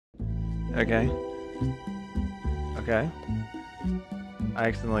Okay. Okay. I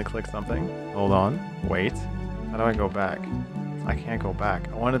accidentally clicked something. Hold on. Wait. How do I go back? I can't go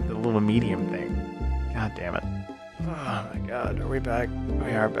back. I wanted the little medium thing. God damn it. Oh my god. Are we back?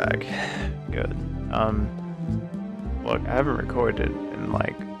 We are back. Good. Look, I haven't recorded in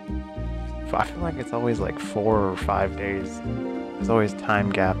like... I feel like it's always like 4 or 5 days. There's always time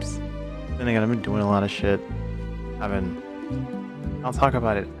gaps. Then again, I've been doing a lot of shit. I'll talk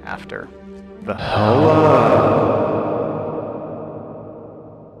about it after. The hello!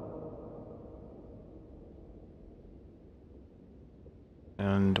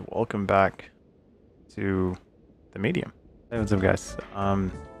 And welcome back to the medium. Hey, what's up, guys?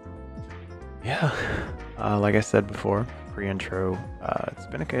 Yeah, like I said before, pre-intro,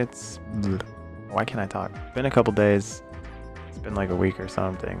 why can't I talk? It's been a couple days. It's been like a week or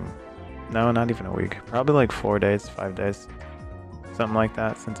something. No, not even a week. Probably like 4 days, 5 days. Something like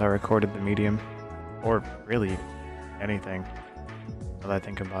that since I recorded the medium. Or really anything. Now that I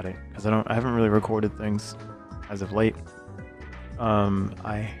think about it. Because I haven't really recorded things as of late.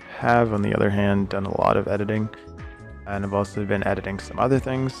 I have, on the other hand, done a lot of editing. And I've also been editing some other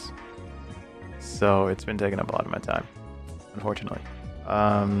things. So it's been taking up a lot of my time, unfortunately.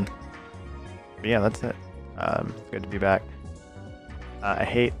 But yeah, that's it. It's good to be back.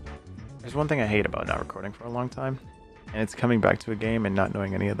 There's one thing I hate about not recording for a long time, and it's coming back to a game and not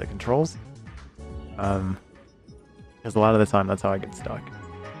knowing any of the controls. Because a lot of the time that's how I get stuck.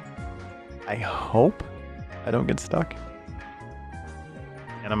 I hope I don't get stuck.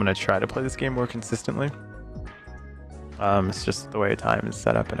 And I'm gonna try to play this game more consistently. It's just the way time is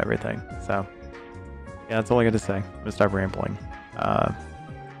set up and everything. So yeah, that's all I got to say. I'm gonna stop rambling.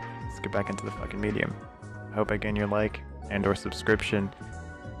 Let's get back into the fucking medium. I hope I gain your like and or subscription.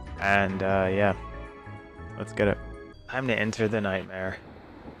 And yeah, let's get it. Time to enter the nightmare.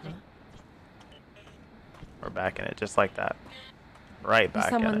 We're back in it, just like that. Right back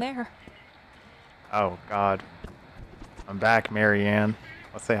in it. Someone there. Oh God, I'm back, Marianne.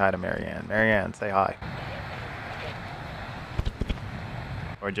 Let's say hi to Marianne. Marianne, say hi.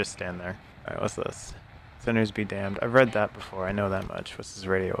 Or just stand there. Alright, what's this? Sinners be damned. I've read that before. I know that much. What's this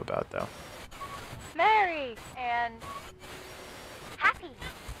radio about, though? Merry and happy.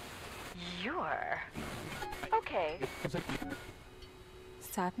 You're okay.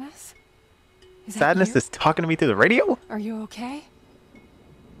 Sadness? Is that Sadness you? is talking to me through the radio? Are you okay?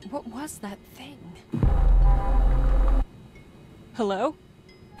 What was that thing? Hello?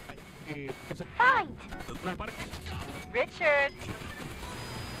 Fine. Richard.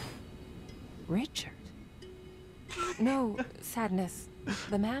 Richard? No, Sadness.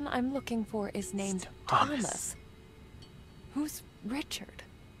 The man I'm looking for is named Thomas. Who's Richard?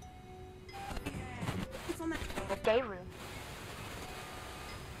 The day room.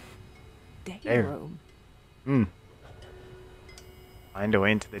 Day There. room. Find a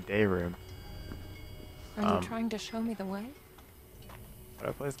way into the day room. Are you trying to show me the way? How do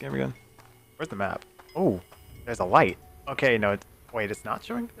I play this game again? Where's the map? Oh, there's a light. Okay, no, wait, it's not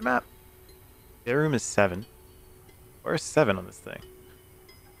showing the map? Day room is 7. Where's 7 on this thing?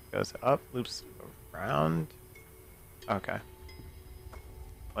 Goes up, loops around. Okay.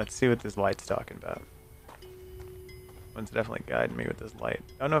 Let's see what this light's talking about. One's definitely guiding me with this light.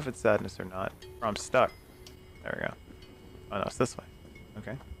 I don't know if it's sadness or not. Or I'm stuck. There we go. Oh no, it's this way.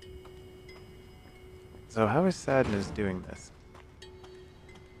 Okay. So how is sadness doing this?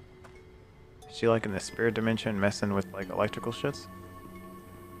 Is she like in the spirit dimension messing with like electrical shits?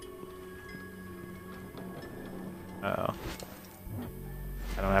 Uh-oh.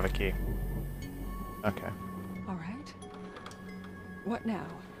 I don't have a key. Okay. All right. What now?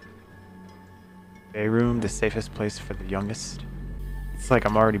 Day room, the safest place for the youngest. It's like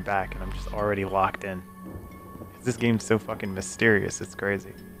I'm already back and I'm just already locked in. This game's so fucking mysterious, it's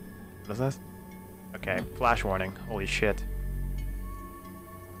crazy. What is this? Okay, flash warning. Holy shit.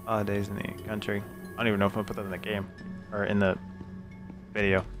 Days in the country. I don't even know if I put that in the game. Or in the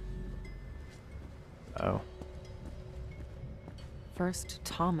video. Oh. First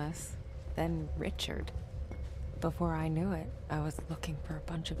Thomas, then Richard. Before I knew it, I was looking for a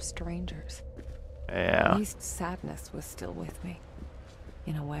bunch of strangers. Yeah. At least Sadness was still with me.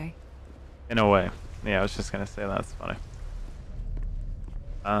 In a way. In a way. Yeah, I was just gonna say that's funny.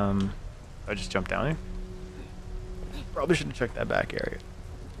 I just jumped down here. Probably should have checked that back area.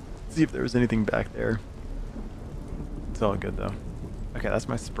 See if there was anything back there. It's all good though. Okay, that's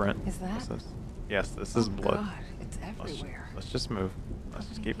my sprint. Is that? What's this? Yes, this is blood. God, it's everywhere. Let's just move. Let's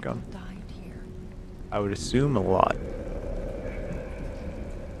just keep going. People died here. I would assume a lot.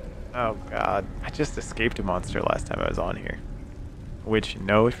 Oh god. I just escaped a monster last time I was on here. Which,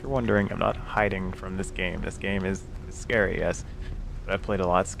 no, if you're wondering, I'm not hiding from this game. This game is scary, yes. But I've played a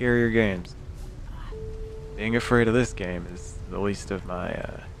lot scarier games. Being afraid of this game is the least of my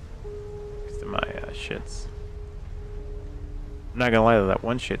shits. I'm not gonna lie though, that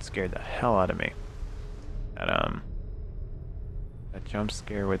one shit scared the hell out of me. That jump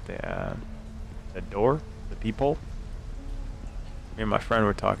scare with the door, the peephole. Me and my friend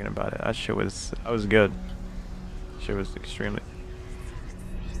were talking about it. That was good. Shit was extremely.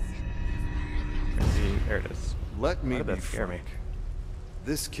 There it is. Let me Why did be that scare me? frank.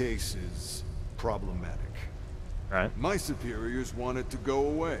 This case is problematic. Right, My superiors want it to go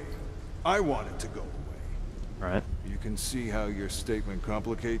away. I want it to go away. right. You can see how your statement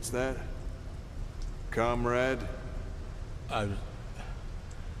complicates that? Comrade?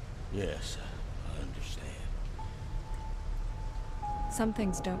 Yes, I understand. Some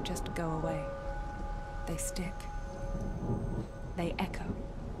things don't just go away. They stick. They echo.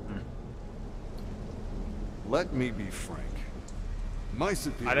 Let me be frank. My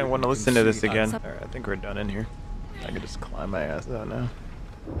superiors. I didn't want to listen to this again. Alright, I think we're done in here. I can just climb my ass out now.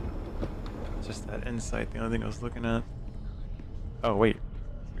 Just that insight, the only thing I was looking at. Oh wait,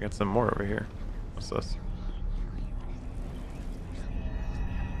 we got some more over here. What's this?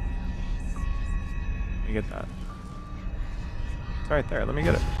 Let me get that. It's right there, let me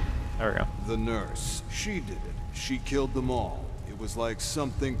get it. There we go. The nurse. She did it. She killed them all. It was like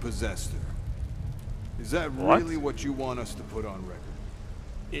something possessed her. Is that What? really what you want us to put on record?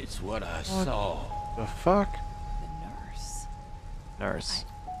 It's what I saw. The fuck? The nurse. Nurse.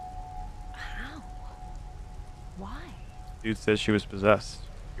 How? Why? Dude says she was possessed.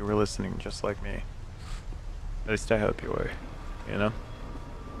 You were listening just like me. At least I hope you were. You know?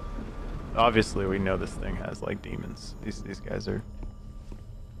 Obviously we know this thing has like demons. These guys are,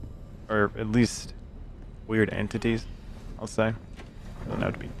 or at least weird entities, I'll say. They don't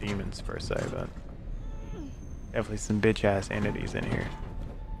have to be demons per se, but definitely some bitch ass entities in here.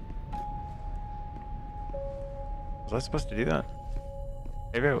 Was I supposed to do that?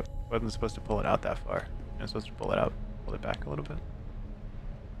 Maybe I wasn't supposed to pull it out that far. I'm supposed to pull it out, pull it back a little bit.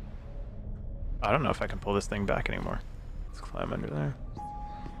 I don't know if I can pull this thing back anymore. Let's climb under there.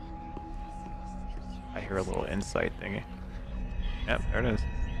 I hear a little insight thingy. Yep, there it is.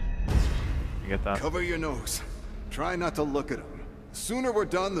 You get that? Cover your nose. Try not to look at them. The sooner we're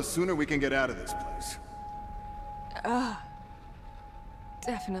done, the sooner we can get out of this place.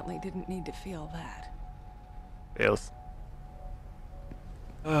 Definitely didn't need to feel that. Feels.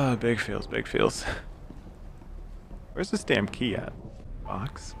 Ah, big feels, big feels. Where's this damn key at?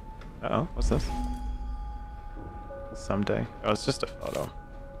 Box? Uh-oh, what's this? Someday. Oh, it's just a photo.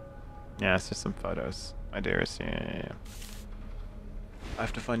 Yeah, it's just some photos. My dearest, yeah. I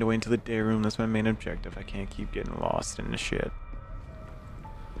have to find a way into the day room. That's my main objective. I can't keep getting lost in the shit.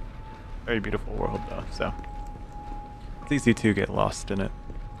 Very beautiful world, though, so. It's easy to get lost in it.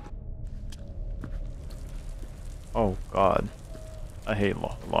 Oh, God. I hate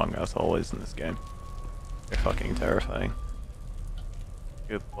long ass hallways in this game. They're fucking terrifying.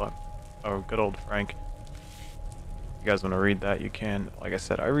 Good luck. Oh, good old Frank. If you guys want to read that, you can. Like I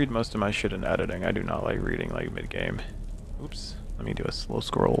said, I read most of my shit in editing. I do not like reading like mid-game. Oops. Let me do a slow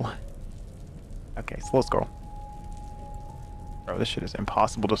scroll. Okay, slow scroll. Bro, this shit is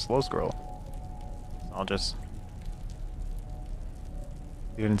impossible to slow scroll. I'll just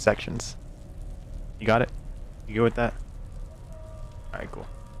do it in sections. You got it? You go with that? Alright, cool.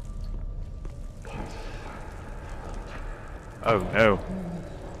 Oh no.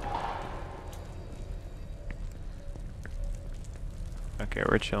 Okay,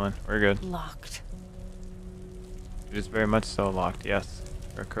 we're chilling. We're good. Locked. It is very much so locked, yes.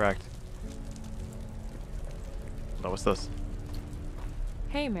 You're correct. Oh, what's this?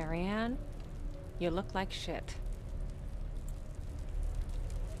 Hey, Marianne. You look like shit.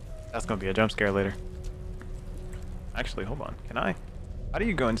 That's gonna be a jump scare later. Actually, hold on. Can I? How do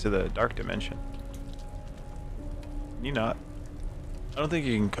you go into the dark dimension? Can you not? I don't think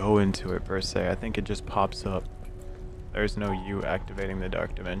you can go into it per se. I think it just pops up. There's no you activating the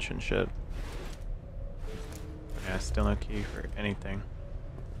dark dimension shit. Yeah, still no key for anything.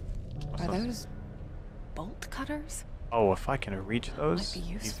 What's Are this? those bolt cutters? Oh, if I can reach those? Might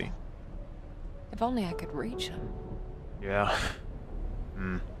be useful. Easy. If only I could reach them. Yeah.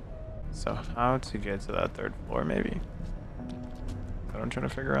 So how to get to that third floor, maybe? That's what I'm trying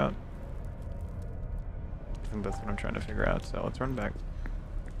to figure out. I think that's what I'm trying to figure out, so let's run back.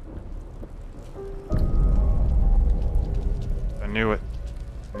 I knew it.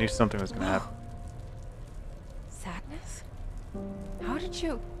 I knew something was gonna happen. Sadness? How did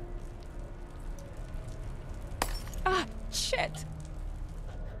you... Ah, shit!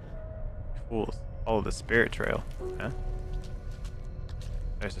 Cool. Oh, the spirit trail. Huh?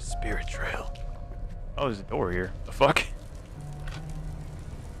 There's a spirit trail. Oh, there's a door here. The fuck?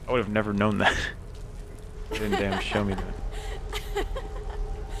 I would have never known that. They didn't damn show me that.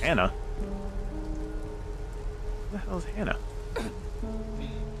 Hannah? Who the hell is Hannah?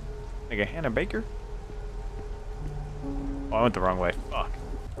 Like a Hannah Baker? Oh, I went the wrong way. Fuck.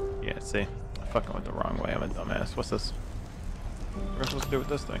 Yeah, see? I fucking went the wrong way. I'm a dumbass. What's this? What am I supposed to do with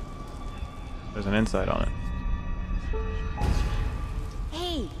this thing? There's an inside on it.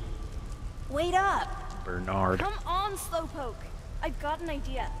 Hey! Wait up! Bernard. Come on, Slowpoke! I've got an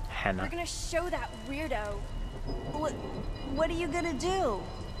idea. Hannah. We're gonna show that weirdo. What are you gonna do?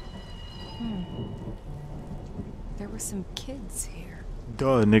 There were some kids here.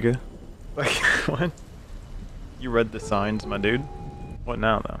 Duh, nigga. Like, what? You read the signs, my dude? What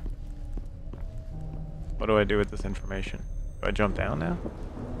now, though? What do I do with this information? Do I jump down now?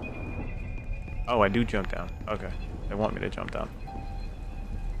 Oh, I do jump down. Okay. They want me to jump down.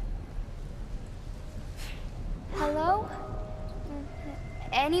 Hello?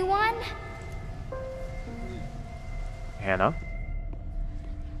 Anyone? Hannah?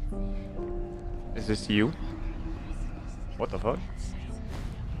 Is this you? What the fuck?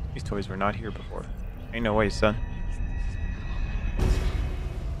 These toys were not here before. Ain't no way, son.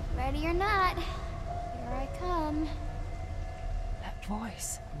 Ready or not, here I come. That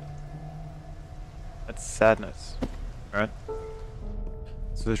voice. That's sadness. Right?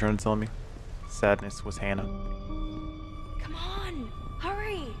 So they're trying to tell me sadness was Hannah. Come on!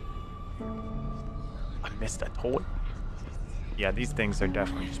 Hurry! I missed a toy? Yeah, these things are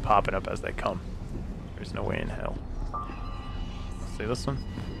definitely just popping up as they come. There's no way in hell. See this one?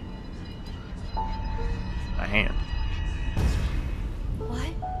 A hand.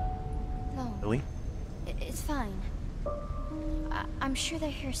 What? No, Really? it's fine. I'm sure they're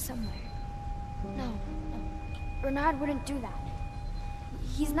here somewhere. No. Bernard wouldn't do that.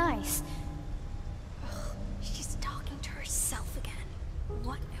 He's nice. Ugh, she's talking to herself again.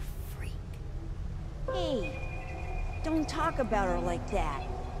 What a freak. Hey! Don't talk about her like that.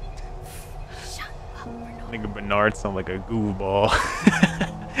 Shut up, Bernard. Nigga Bernard sound like a goofball.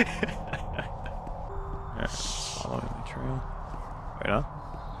 Yeah, following the trail. Wait, huh?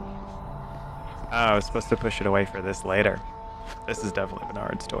 Oh, I was supposed to push it away for this later. This is definitely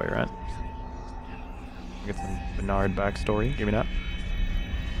Bernard's story, right? Get some Bernard backstory. Give me that.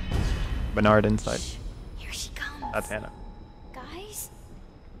 Bernard insight. Here she comes. That's Hannah. Guys?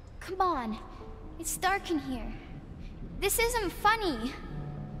 Come on. It's dark in here. This isn't funny.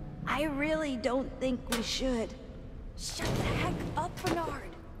 I really don't think we should. Shut the heck up,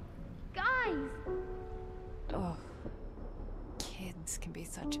 Bernard! Guys! Oh. Kids can be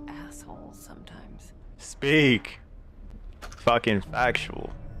such assholes sometimes. Speak. Fucking factual.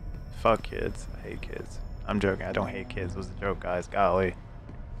 Fuck kids. I hate kids. I'm joking. I don't hate kids. It was a joke, guys. Golly.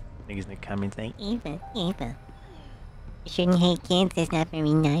 Niggas need to come and say, Eva. You shouldn't hate kids. That's not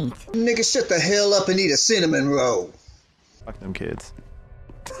very nice. Nigga, shut the hell up and eat a cinnamon roll. fuck them kids.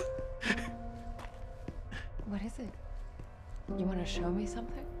 What is it? You want to show me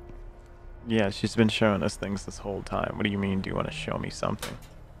something? Yeah, she's been showing us things this whole time. What do you mean, do you want to show me something?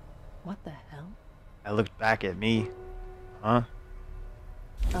 What the hell? I looked back at me. Huh?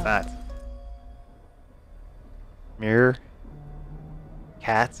 What's that? Mirror?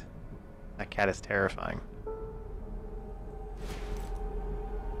 Cat? That cat is terrifying.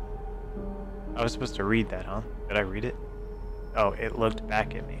 I was supposed to read that, huh? Did I read it? Oh, it looked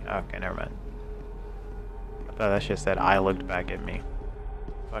back at me. Okay, never mind. I thought that shit said I looked back at me.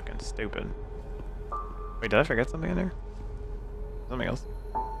 Fucking stupid. Wait, did I forget something in there? Something else?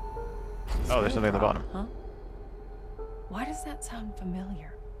 Oh, there's something at the bottom. Huh? Why does that sound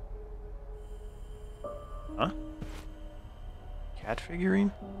familiar? Huh? Cat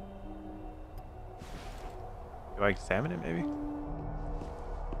figurine? Do I examine it, maybe?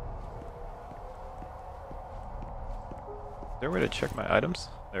 Is there a way to check my items?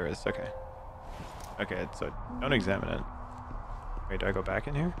 There is, okay. Okay, so don't examine it. Wait, do I go back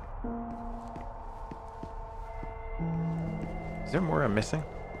in here? Is there more I'm missing?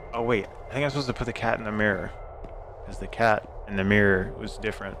 Oh wait, I think I'm supposed to put the cat in the mirror. Because the cat in the mirror was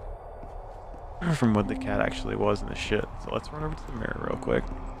different from what the cat actually was in the shit. So let's run over to the mirror real quick.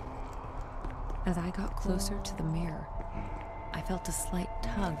 As I got closer to the mirror, I felt a slight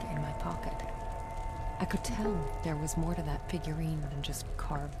tug in my pocket. I could tell there was more to that figurine than just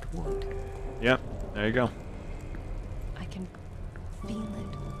carved wood. Yep, there you go. I can feel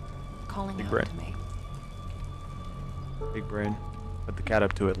it calling Big out brain. to me. Big brain. Put the cat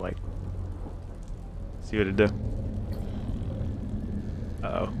up to it, like. See what it do.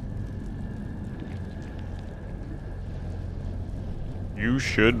 Uh-oh. You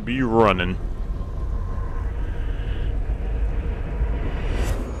should be running.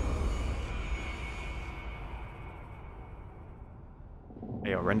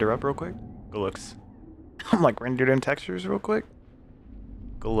 Hey, I'll render up real quick. Good looks. I'm like, render them textures real quick.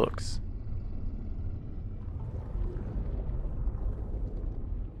 Good looks.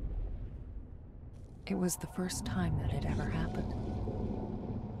 It was the first time that had ever happened.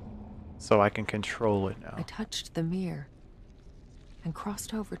 So I can control it now. I touched the mirror and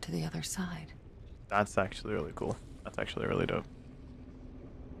crossed over to the other side. That's actually really cool. That's actually really dope.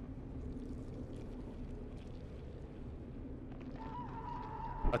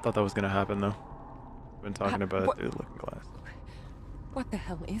 I thought that was gonna happen though. I've been talking about it through the looking glass. What the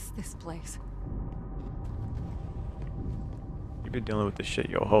hell is this place? You've been dealing with this shit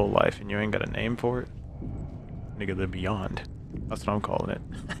your whole life and you ain't got a name for it? Nigga, the beyond. That's what I'm calling it.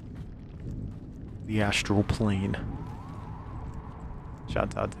 The astral plane.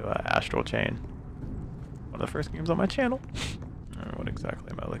 Shouts out to Astral Chain. One of the first games on my channel. What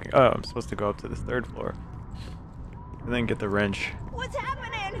exactly am I looking? Oh, I'm supposed to go up to this 3rd floor. And then get the wrench. What's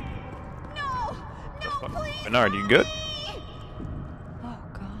happening? No! No, please! Bernard, you good? Oh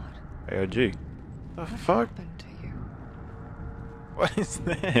God. AOG. The fuck? Happened to you? What is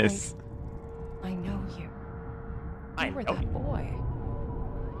this? I know you. I You were know that boy.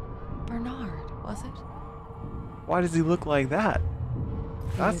 Bernard, was it? Why does he look like that?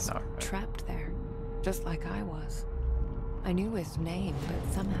 He That's was not right. trapped there, just like I was. I knew his name,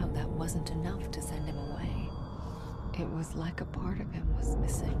 but somehow that wasn't enough to send him away. It was like a part of him was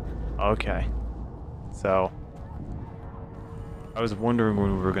missing. Okay. So, I was wondering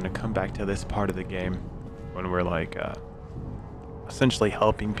when we were going to come back to this part of the game. When we're like, essentially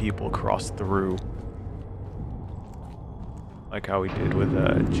helping people cross through. Like how we did with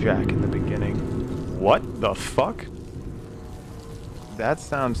Jack in the beginning. What the fuck? That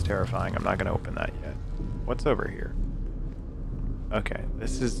sounds terrifying. I'm not going to open that yet. What's over here? Okay,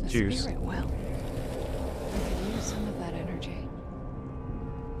 this is The juice. spirit well. I could use some of that energy.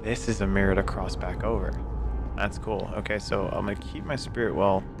 This is a mirror to cross back over. That's cool. Okay, so I'm gonna keep my spirit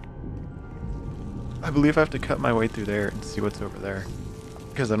well. I believe I have to cut my way through there and see what's over there.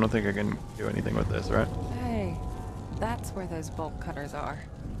 Because I don't think I can do anything with this, right? Hey, that's where those bolt cutters are.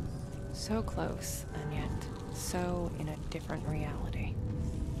 So close, and yet so in a different reality.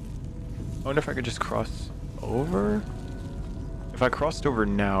 I wonder if I could just cross over? If I crossed over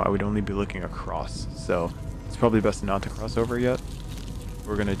now, I would only be looking across. So it's probably best not to cross over yet. What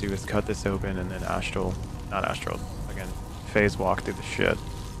we're gonna do is cut this open and then again, phase walk through the shit.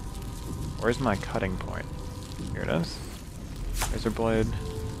 Where's my cutting point? Here it is. Razor blade.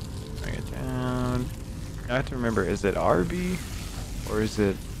 Bring it down. I have to remember, is it RB or is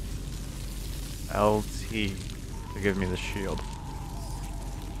it LT to give me the shield?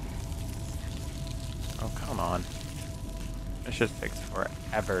 Oh, come on. This shit takes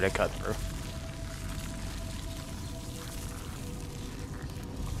forever to cut through.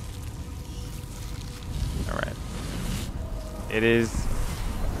 Alright. It is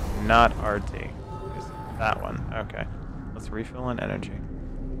not RT. It's that one. Okay. Let's refill on energy.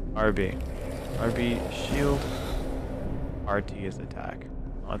 RB. RB shield. RT is attack.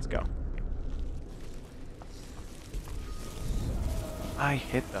 Let's go. I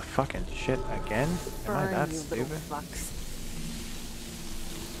hit the fucking shit again? Am I that stupid?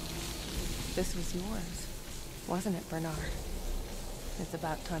 This was yours, wasn't it, Bernard? It's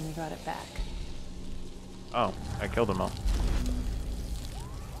about time you got it back. Oh, I killed them all.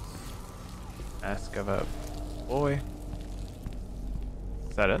 Ask of a boy.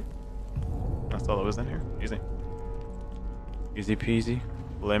 Is that it? That's all that was in here. Easy. Easy peasy.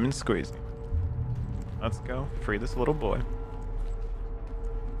 Lemon squeezy. Let's go. Free this little boy.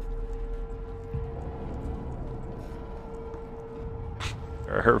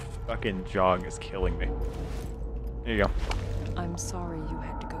 Her fucking jog is killing me. Here you go. I'm sorry you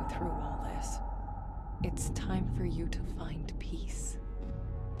had to go through all this. It's time for you to find peace.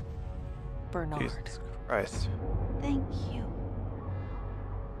 Bernard. Jesus Christ. Thank you.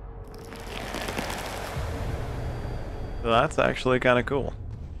 So that's actually kind of cool.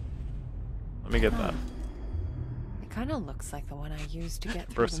 Let me get that. It kind of looks like the one I used to get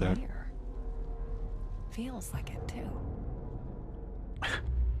through the Proceed. mirror. Feels like it too.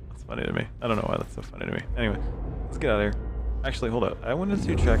 That's funny to me. I don't know why that's so funny to me. Anyway, let's get out of here. Actually, hold up. I wanted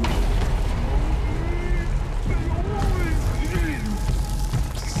to check.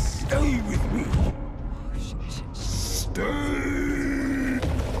 Stay with me. Stay.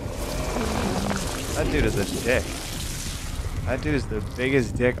 That dude is a dick. That dude is the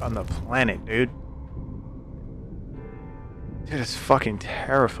biggest dick on the planet, dude. Dude, it's fucking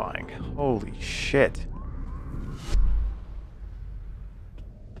terrifying. Holy shit.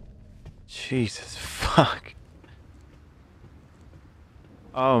 Jesus fuck.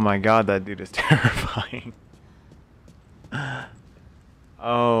 Oh my god, that dude is terrifying.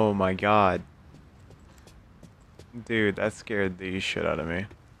 Oh my god. Dude, that scared the shit out of me.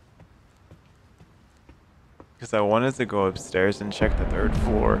 Because I wanted to go upstairs and check the 3rd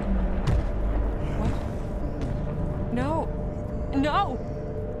floor. What? No! No!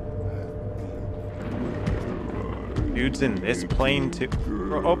 Dude's in this plane too.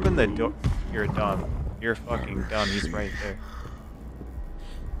 Bro, open the door. You're dumb. You're fucking dumb. He's right there.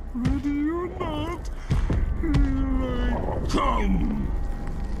 Ready or not, here I come.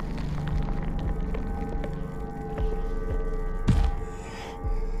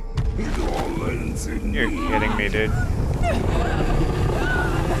 It all ends in You're kidding me, dude.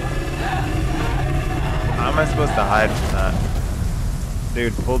 How am I supposed to hide from that?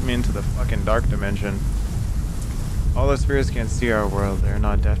 Dude pulled me into the fucking dark dimension. All the spirits can't see our world. They're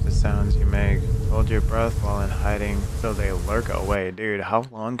not deaf to sounds you make. Hold your breath while in hiding, so they lurk away. Dude, how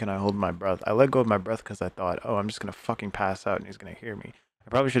long can I hold my breath? I let go of my breath because I thought, oh, I'm just gonna fucking pass out and he's gonna hear me. I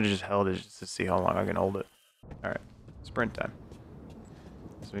probably should have just held it just to see how long I can hold it. Alright, sprint time.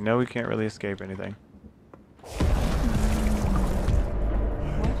 So we know we can't really escape anything.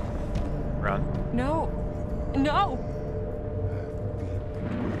 What? Run. No! No!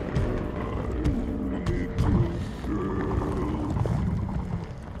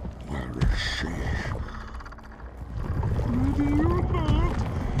 Where is she? Ready or not,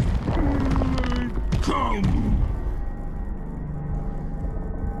 here I come.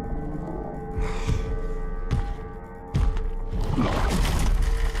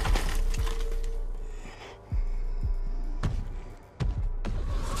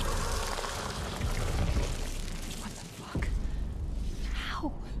 What the fuck?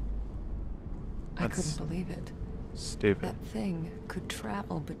 How? I That's couldn't believe it. stupid. That thing could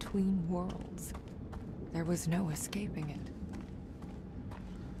travel between worlds. There was no escaping it.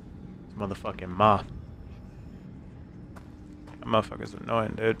 It's motherfucking Ma. That motherfucker's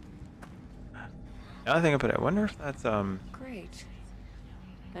annoying, dude. Now I think about it, I wonder if that's Great.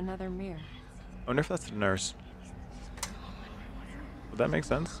 Another mirror. I wonder if that's the nurse. Would that make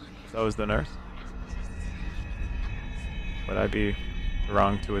sense? If that was the nurse? Would I be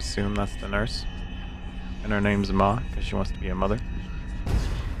wrong to assume that's the nurse? And her name's Ma, because she wants to be a mother?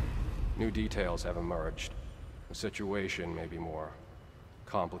 New details have emerged. The situation may be more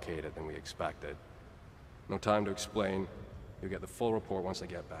complicated than we expected. No time to explain. You'll get the full report once I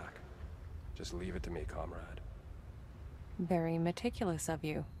get back. Just leave it to me, comrade. Very meticulous of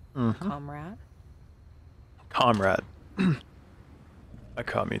you, comrade. Comrade. That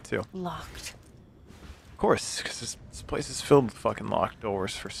caught me too. Locked. Of course, because this place is filled with fucking locked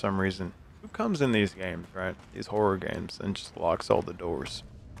doors for some reason. Who comes in these games, right? These horror games, and just locks all the doors?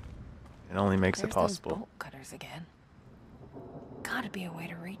 It only makes There's it possible. those bolt cutters again. Gotta be a way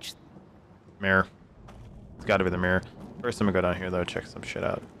to reach. Mirror. It's gotta be the mirror. First, I'm gonna go down here though, check some shit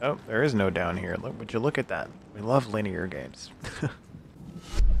out. Oh, there is no down here. Look, would you look at that? We love linear games.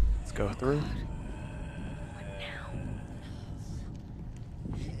 Let's go through. What now?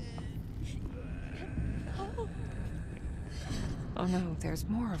 Oh no, there's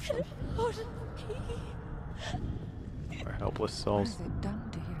more of them. Our helpless What souls. has it done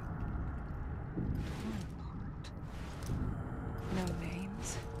to you? No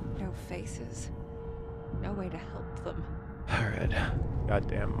names, no faces, no way to help them. Alright.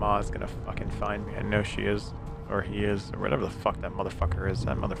 Goddamn Ma's gonna fucking find me. I know she is. Or he is. Or whatever the fuck that motherfucker is.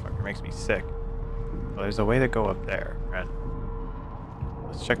 That motherfucker makes me sick. Well, there's a way to go up there, right?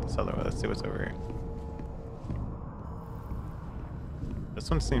 Let's check this other way. Let's see what's over here. This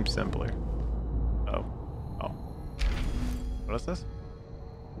one seems simpler. Oh. Oh. What is this?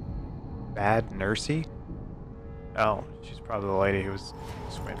 Bad Nursey? Oh, she's probably the lady who just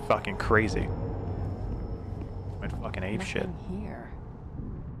went fucking crazy. Went fucking ape shit. Nothing here.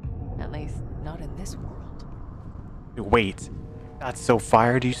 At least, not in this world. Wait. That's so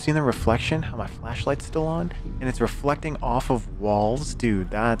fire. Do you see the reflection? How my flashlight's still on? And it's reflecting off of walls? Dude,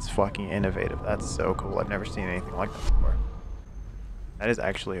 that's fucking innovative. That's so cool. I've never seen anything like that before. That is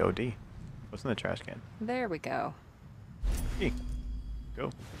actually OD. What's in the trash can? There we go. Hey. Go.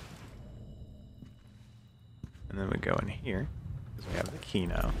 And then we go in here. Because we have the key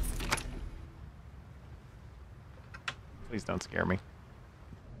now. Please don't scare me.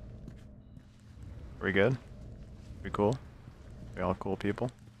 Are we good? We cool? We all cool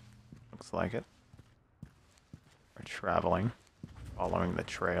people? Looks like it. We're traveling. Following the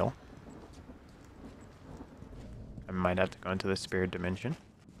trail. I might have to go into the spirit dimension.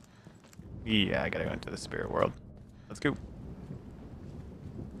 Yeah, I gotta go into the spirit world. Let's go.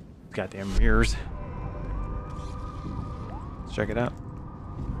 Goddamn mirrors. Let's check it out.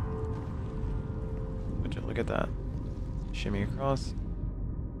 Would you look at that? Shimmy across.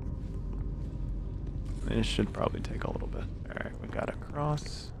 This should probably take a little bit. Alright, we got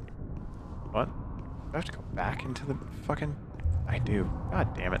across. What? Do I have to go back into the fucking... I do.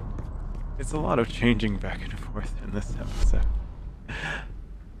 God damn it. It's a lot of changing back and forth in this episode.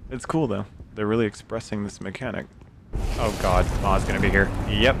 It's cool though. They're really expressing this mechanic. Oh god, Ma's gonna be here.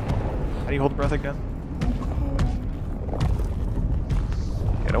 Yep. How do you hold the breath again?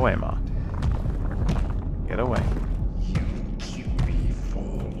 Get away, Ma. Get away.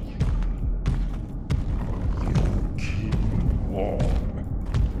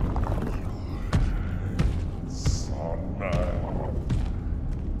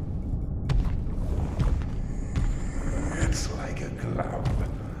 It's like a glove.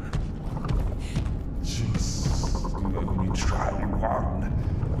 Just let me try one.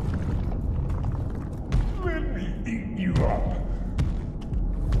 Let me eat you up.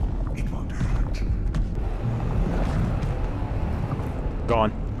 It won't hurt.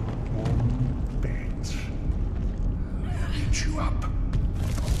 Gone. One bit. Eat you up.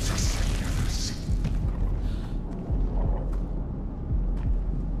 Just like the others.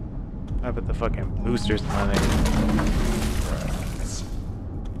 How about the fucking boosters running? Friends.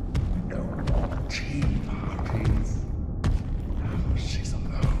 No more tea parties. Now she's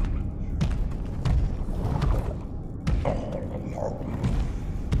alone. All alone.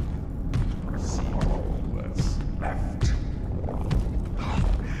 See all that's left.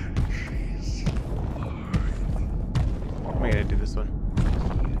 She's mine. How am I gonna do this one?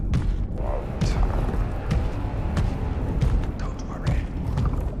 Don't worry.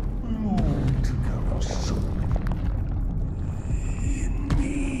 More to come soon. In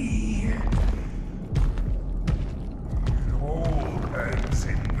me. It all ends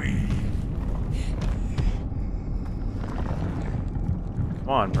in me. Come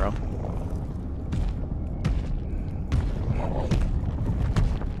on, bro.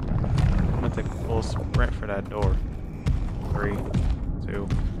 I'm gonna take a full sprint for that door. 3, 2,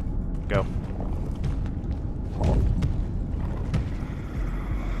 go.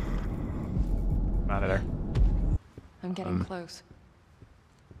 I'm out of there. I'm getting close.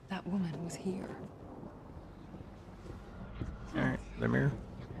 That woman was here. Alright, the mirror.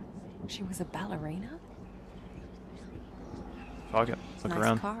 She was a ballerina? Fog it. Let's look Nice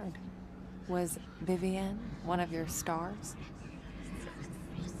around. card. Was Vivienne one of your stars?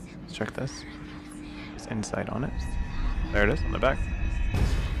 Let's check this. There's insight on it. There it is on the back.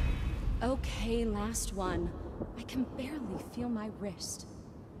 Okay, last one. I can barely feel my wrist.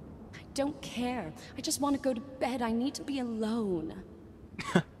 I don't care. I just want to go to bed. I need to be alone.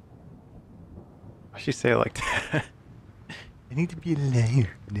 Why she say it like that? I need to be alone.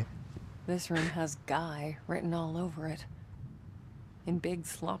 This room has Guy written all over it. In big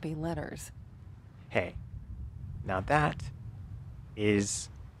sloppy letters. Hey, now that is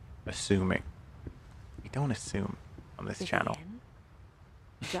assuming. We don't assume on this channel. Vivienne?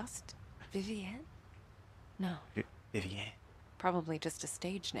 Just Vivienne? No, Vivienne. probably just a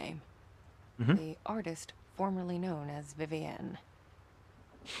stage name. Mm-hmm. The artist formerly known as Vivienne.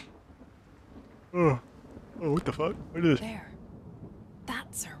 Oh, what the fuck? What is this? There.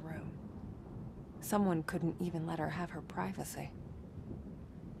 That's her room. Someone couldn't even let her have her privacy.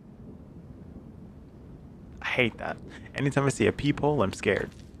 I hate that. Anytime I see a peephole, I'm scared.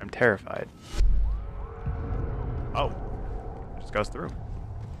 I'm terrified. Oh. It just goes through.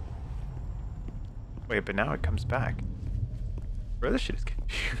 Wait, but now it comes back. Bro, this shit is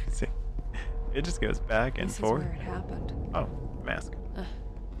confusing. It just goes back and This forth. is where it happened. Oh, mask. Of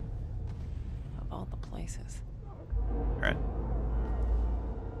all the places. Alright.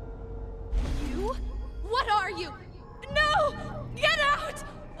 You? What are you? No! Get out!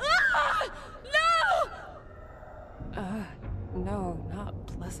 Ah! No! No, not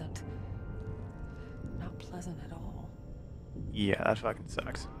pleasant. Not pleasant at all. Yeah, that fucking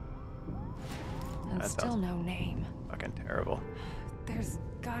sucks. And That still sounds no name. fucking terrible. There's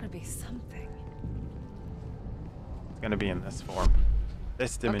gotta be something. It's gonna be in this form.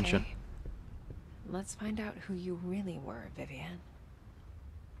 This dimension. Okay. Let's find out who you really were, Vivienne.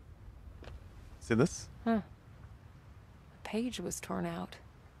 See this? Huh. The page was torn out.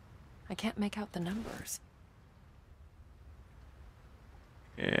 I can't make out the numbers.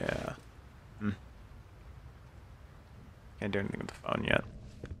 Yeah. Can't do anything with the phone yet.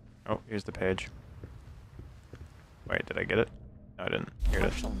 Oh, here's the page. Wait, did I get it? No, I didn't. Here it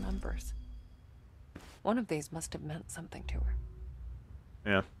is. Partial numbers. One of these must have meant something to her.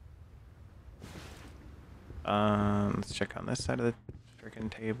 Yeah. Let's check on this side of the freaking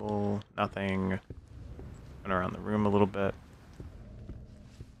table. Nothing. Run around the room a little bit.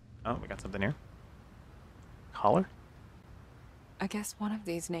 Oh, we got something here. Collar? I guess one of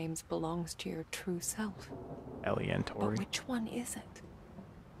these names belongs to your true self. Ellie and Tori. But which one is it?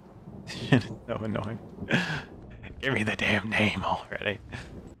 Shit, it's so annoying. Give me the damn name already.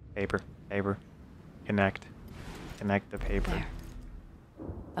 Paper. Paper. Connect. Connect the paper. There.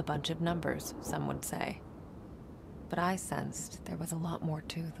 A bunch of numbers, some would say. But I sensed there was a lot more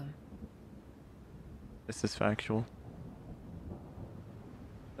to them. This is factual.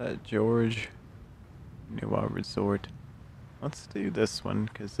 George Nua Resort. Let's do this one,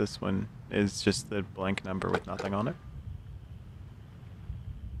 because this one is just the blank number with nothing on it.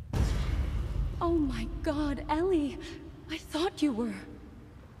 Oh my God, Ellie! I thought you were...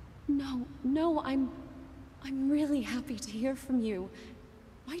 No, I'm really happy to hear from you.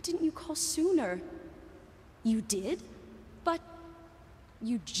 Why didn't you call sooner? You did? But...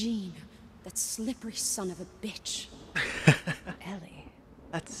 Eugene, that slippery son of a bitch. Ellie.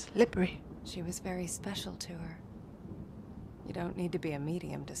 That's slippery. She was very special to her. You don't need to be a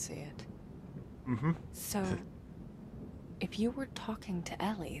medium to see it. Mm-hmm. So, if you were talking to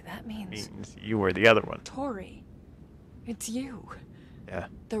Ellie, that means you were the other one. Tori. It's you. Yeah.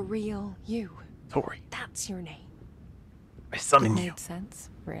 The real you. Tori. That's your name. I summoned It you. made sense,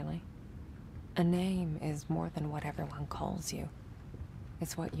 really. A name is more than what everyone calls you.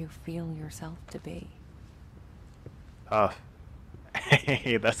 It's what you feel yourself to be. Tough.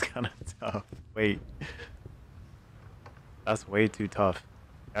 Hey, that's kind of tough. Wait. That's way too tough.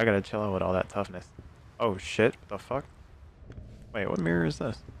 I gotta chill out with all that toughness. Oh shit, what the fuck? Wait, what mirror is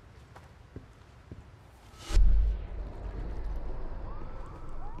this?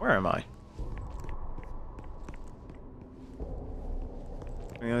 Where am I?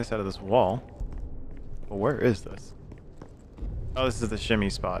 On the other side of this wall. Well, where is this? Oh, this is the shimmy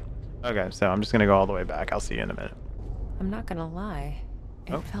spot. Okay, so I'm just gonna go all the way back. I'll see you in a minute. I'm not gonna lie.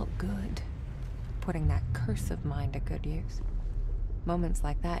 It felt good. Putting that curse of mine to good use. Moments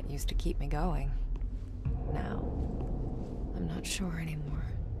like that used to keep me going. Now, I'm not sure anymore.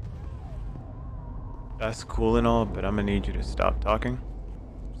 That's cool and all, but I'm gonna need you to stop talking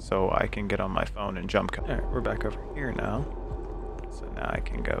so I can get on my phone and jump cut. Alright, we're back over here now. So now I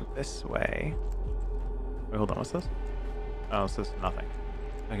can go this way. Wait, hold on, what's this? Oh, this is nothing.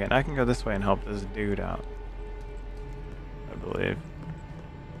 Okay, now I can go this way and help this dude out. I believe.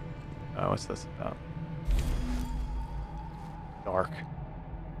 Oh, what's this about? Dark.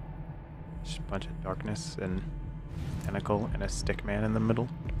 Just a bunch of darkness and tentacle and a stick man in the middle.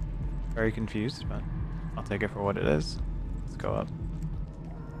 Very confused, but I'll take it for what it is. Let's go up.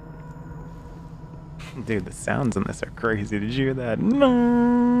 Dude, the sounds in this are crazy. Did you hear that?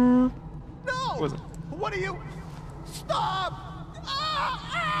 No! No! What was it? What are you? Stop!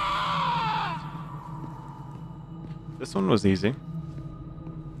 This one was easy.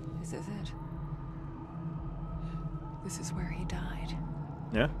 This is it. This is where he died.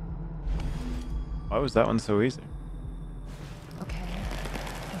 Yeah? Why was that one so easy? Okay.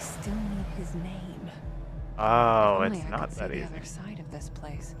 I still need his name. Oh, If only it's I not could that see easy. the other side of this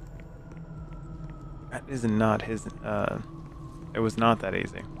place. That is not his, it was not that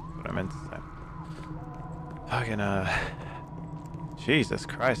easy. What I meant to say. Fucking, Jesus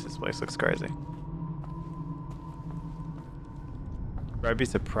Christ, this place looks crazy. Bro, I'd be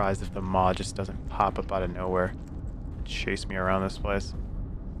surprised if the maw just doesn't pop up out of nowhere and chase me around this place.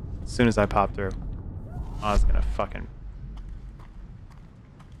 As soon as I pop through, I was gonna fucking...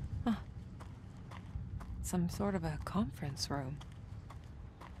 Huh. Some sort of a conference room.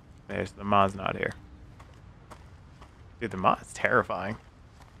 There's the maw's not here. Dude, the maw is terrifying.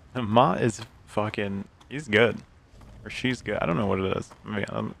 The maw is fucking... He's good. Or she's good. I don't know what it is.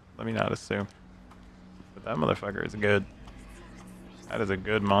 Let me not assume. But that motherfucker is good. That is a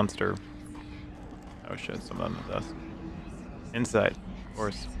good monster. Oh shit, someone with us. Insight, of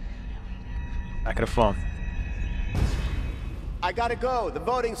course. I could have flown. I gotta go. The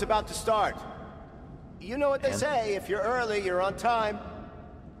voting's about to start. You know what they say, if you're early, you're on time.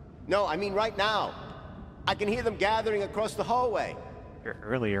 No, I mean right now. I can hear them gathering across the hallway. You're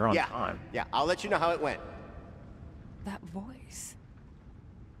early, you're on time. Yeah, I'll let you know how it went. That voice.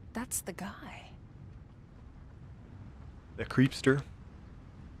 That's the guy. The creepster.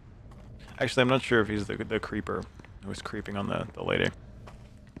 Actually, I'm not sure if he's the creeper who was creeping on the lady.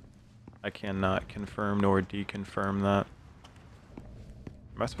 I cannot confirm nor deconfirm that.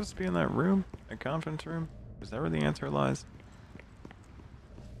 Am I supposed to be in that room? A conference room? Is that where the answer lies?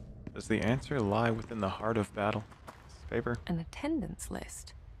 Does the answer lie within the heart of battle? This paper? An attendance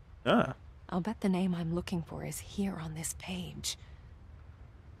list. Ah. I'll bet the name I'm looking for is here on this page.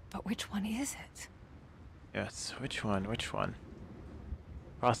 But which one is it? Yes, which one? Which one?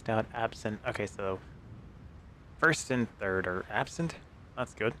 Crossed out, absent. Okay, so first and third are absent.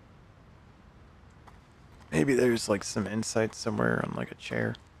 That's good. Maybe there's like some insight somewhere on like a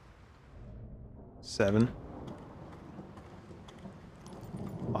chair. 7.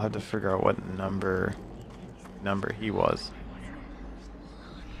 I'll have to figure out what number he was.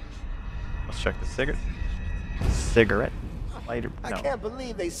 Let's check the cigarette lighter. No. I can't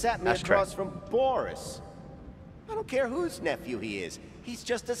believe they sat me Ashtray. across from Boris. I don't care whose nephew he is. He's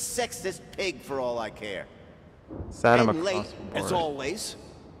just a sexist pig for all I care. Sat him And across late, from as Boris. always.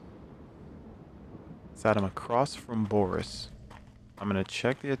 Sat him across from Boris. I'm gonna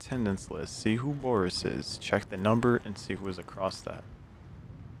check the attendance list, see who Boris is, check the number, and see who was across that.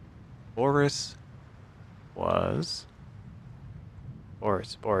 Boris was...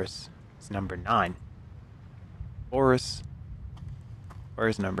 Boris is number 9. Boris,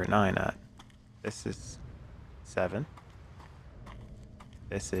 where's number 9 at? This is 7.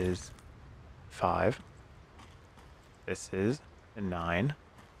 This is 5. This is 9.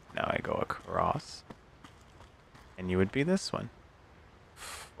 Now I go across. And you would be this one.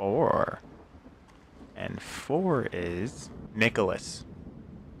 4. And 4 is Nicholas.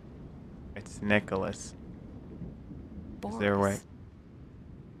 It's Nicholas. Boris. Is there a way?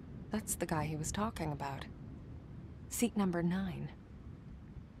 That's the guy he was talking about. Seat number 9.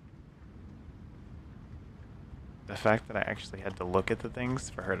 The fact that I actually had to look at the things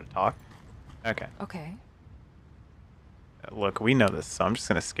for her to talk. Okay. Okay. Look, we know this, so I'm just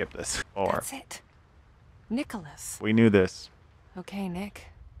gonna skip this. 4. That's it. Nicholas. We knew this. Okay, Nick.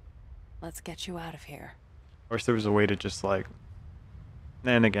 Let's get you out of here. Of course, there was a way to just like...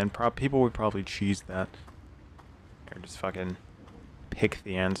 And again, people would probably cheese that. Or just fucking pick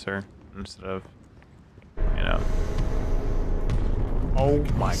the answer instead of, you know. Oh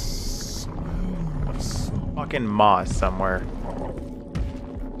my... Fucking moss somewhere.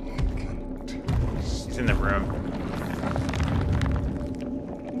 He's in the room.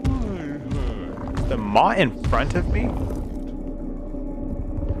 Is the maw in front of me?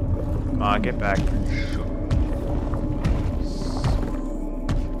 Maw, get back.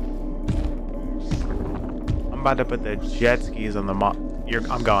 I'm about to put the jet skis on the maw.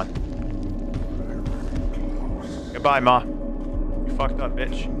 I'm gone. Goodbye, Ma. You fucked up,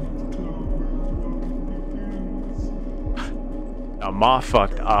 bitch. Now, Ma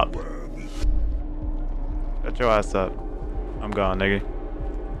fucked up. Shut your ass up. I'm gone, nigga.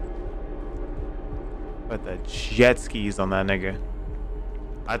 Put the jet skis on that nigga.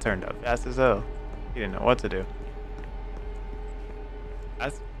 I turned up fast as hell. He didn't know what to do.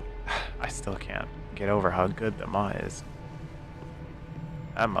 I still can't get over how good the Ma is.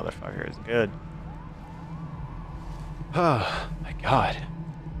 That motherfucker is good. Oh my god.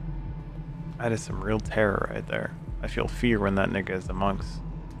 That is some real terror right there. I feel fear when that nigga is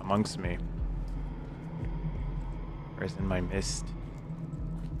amongst me. Or is in my midst.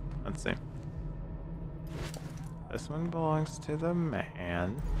 Let's see. This one belongs to the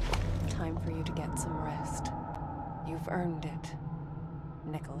man. Time for you to get some rest. You've earned it,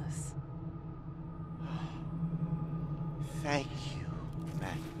 Nicholas. Thank you,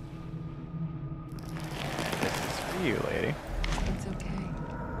 Matt. This is for you, lady. It's okay.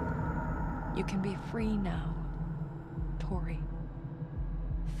 You can be free now, Tori.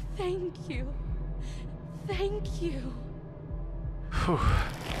 Thank you. Thank you. Whew.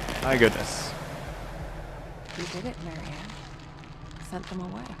 My goodness. You did it, Marianne. Sent them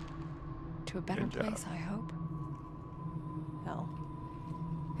away. To a better place, I hope. Hell,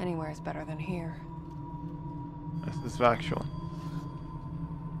 anywhere's better than here. This is factual.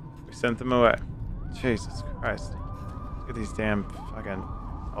 We sent them away. Jesus Christ. Look at these damn fucking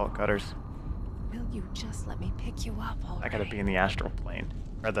bolt cutters. Will you just let me pick you up already? I gotta be in the astral plane.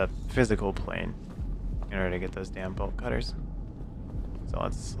 Or the physical plane. In order to get those damn bolt cutters. So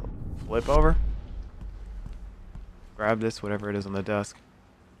let's flip over. Grab this, whatever it is on the desk.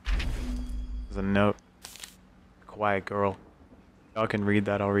 There's a note. Quiet girl. Y'all can read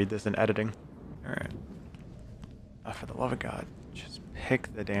that. I'll read this in editing. Alright. Oh, for the love of God. Just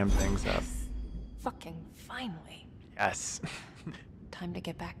pick the damn things up. Fucking finally. Yes. Time to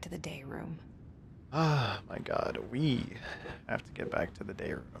get back to the day room. Oh my god. We have to get back to the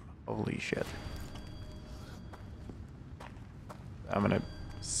day room. Holy shit. I'm gonna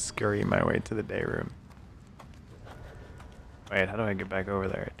scurry my way to the day room. Wait, how do I get back over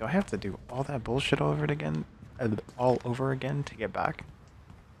there? Do I have to do all that bullshit all over again to get back?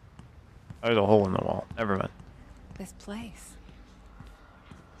 Oh, there's a hole in the wall. Never mind. This place.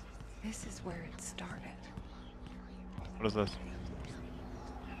 This is where it started. What is this?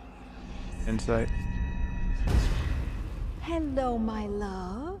 Insight. Hello, my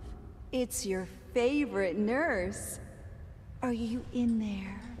love. It's your favorite nurse. Are you in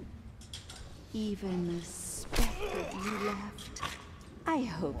there? Even a speck of you left? I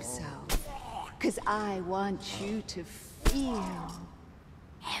hope so. 'Cause I want you to feel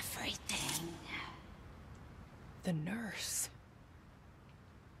everything. The nurse.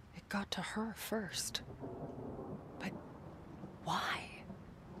 It got to her first. But why?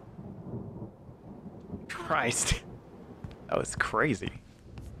 Christ. That was crazy.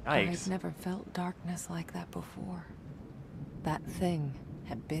 Yikes. I'd never felt darkness like that before. That thing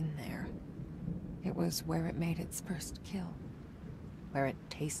had been there. It was where it made its first kill. Where it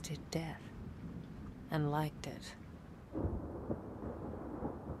tasted death. And liked it.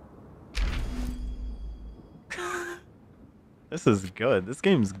 This is good. This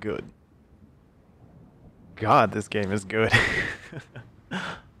game's good. God, this game is good.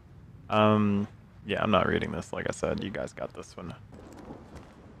 Yeah, I'm not reading this. Like I said, you guys got this one.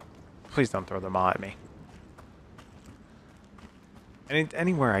 Please don't throw them all at me.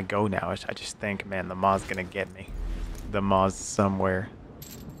 Anywhere I go now, I just think, man, the Maw's gonna get me. The Maw's somewhere.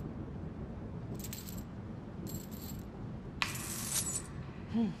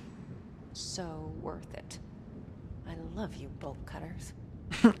 So worth it. I love you, bolt cutters.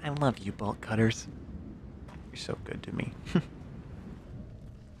 I love you, bolt cutters. You're so good to me.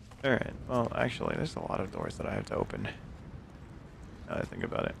 Alright, well, actually, there's a lot of doors that I have to open. Now that I think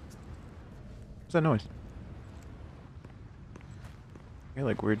about it. What's that noise? I hear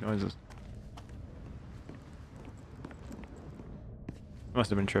like weird noises. Must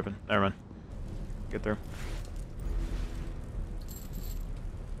have been tripping. Never mind. Get through.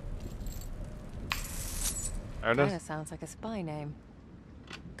 There it is. Kinda sounds like a spy name.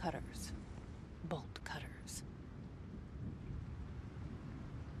 Cutters. Bolt cutters.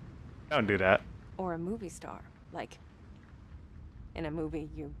 Don't do that. Or a movie star. Like, in a movie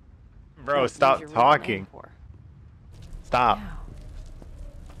you... Bro, don't use stop your real talking. name for. Stop. Yeah.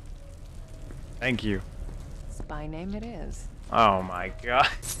 Thank you. Spy name it is. Oh my god.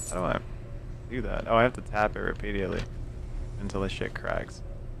 How do I do that? Oh, I have to tap it repeatedly until the shit cracks.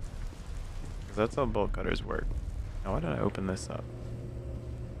 Because that's how bolt cutters work. Now, why did I open this up?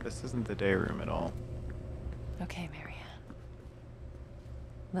 This isn't the day room at all. Okay, Marianne.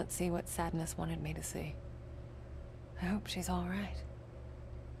 Let's see what Sadness wanted me to see. I hope she's alright.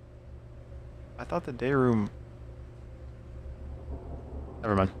 I thought the day room...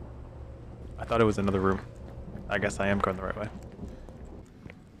 Never mind. I thought it was another room. I guess I am going the right way.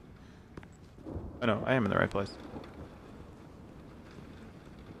 Oh no, I am in the right place.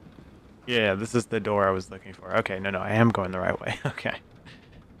 Yeah, this is the door I was looking for. Okay, no, I am going the right way. Okay.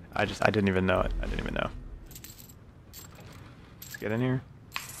 I didn't even know it. I didn't even know. Let's get in here.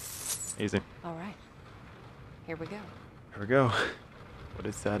 Easy. Alright. Here we go. Here we go. What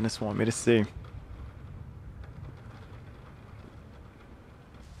did Sadness want me to see?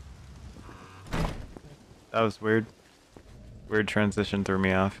 That was weird. Weird transition threw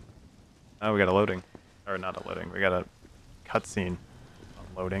me off. Oh, we got a loading. Or not a loading. We got a cutscene.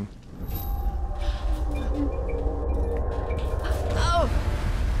 Loading. Oh!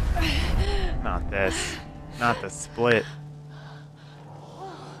 Not this. Not the split.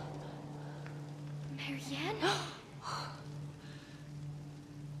 Marianne?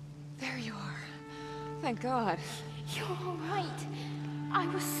 There you are. Thank God. You're all right. I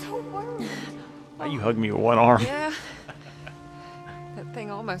was so worried. Why you hug me with one arm? Yeah. That thing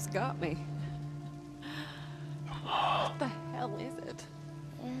almost got me. What the hell is it?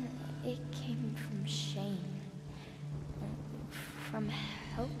 It came from shame. From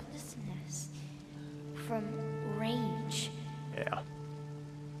helplessness. From rage. Yeah.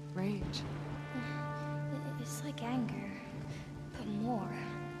 Rage. It's like anger, but more.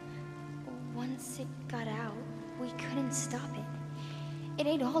 Once it got out, we couldn't stop it. It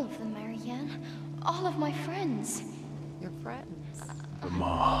ate all of them, Marianne. All of my friends. Your friends? I'm the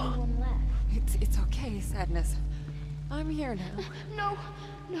only one left. It's okay, Sadness. I'm here now. No.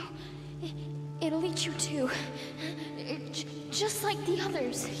 It'll eat you too. Just like the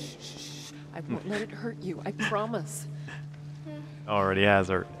others. I won't let it hurt you, I promise. Already has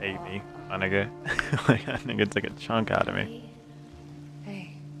her ate me, my nigga. Like, that nigga took a chunk out of me.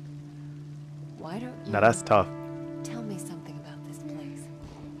 Hey. Why don't you... Now that's tough. Tell me something about this place.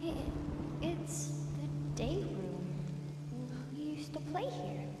 It's the day room. We used to play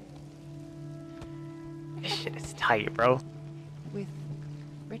here. This shit is tight, bro. With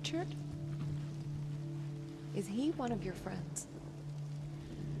Richard? Is he one of your friends?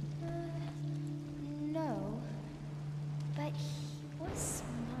 No. But he was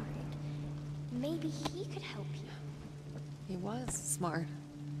smart. Maybe he could help you. He was smart.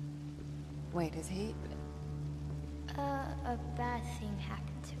 Wait, is he? A bad thing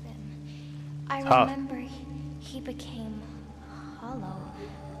happened to him. I remember he became hollow,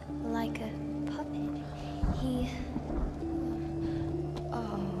 like a puppet. He...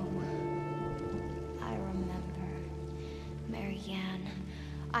 Oh... I remember. Marianne,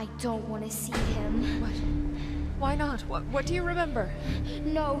 I don't want to see him. What? Why not? What do you remember?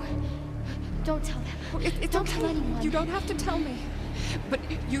 No. Don't tell them. Don't tell anyone. You don't have to tell me. But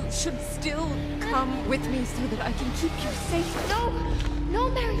you should still come with me so that I can keep you safe. No! No,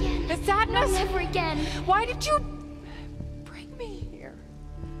 Marianne! The sadness! No, never again! Why did you bring me here?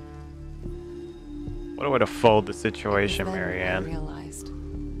 What a way to fold the situation, Then Marianne. I realized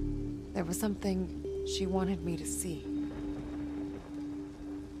there was something she wanted me to see.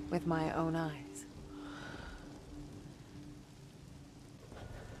 With my own eyes.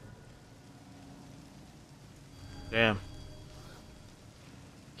 Damn.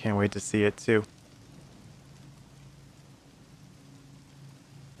 Can't wait to see it too.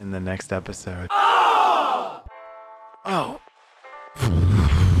 In the next episode. Oh!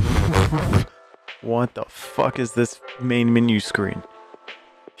 What the fuck is this main menu screen?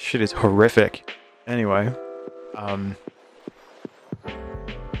 Shit is horrific. Anyway, God,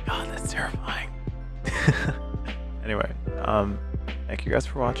 that's terrifying. Anyway, thank you guys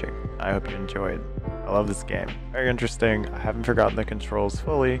for watching. I hope you enjoyed. I love this game. Very interesting. I haven't forgotten the controls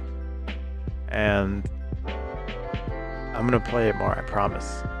fully. And I'm gonna play it more, I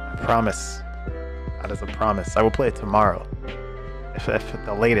promise. I promise. That is a promise. I will play it tomorrow. If at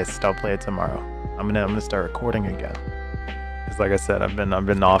the latest, I'll play it tomorrow. I'm gonna start recording again. Because like I said, I've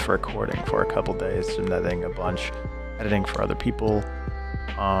been off recording for a couple days and editing a bunch. Editing for other people.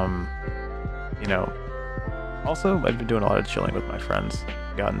 You know, also, I've been doing a lot of chilling with my friends.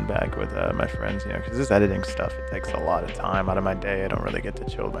 Gotten back with my friends, you know, because this editing stuff, it takes a lot of time out of my day. I don't really get to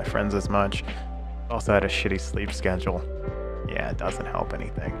chill with my friends as much. Also had a shitty sleep schedule. Yeah, it doesn't help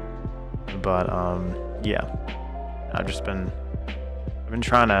anything. But, yeah. I've been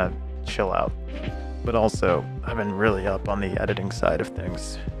trying to chill out. But also, I've been really up on the editing side of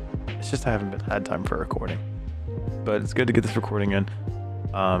things. It's just I haven't had time for recording. But it's good to get this recording in.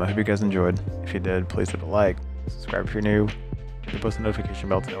 I hope you guys enjoyed. If you did, please hit a like. Subscribe if you're new. Hit the post notification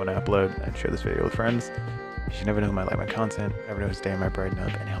bell to know when I upload, and share this video with friends. You never know who might like my content, never know who's day in my brighten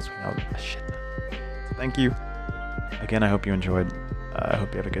up, and it helps me out a shit ton. So thank you. Again, I hope you enjoyed. I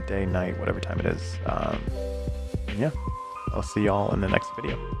hope you have a good day, night, whatever time it is. And yeah, I'll see y'all in the next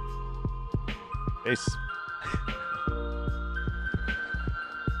video. Peace.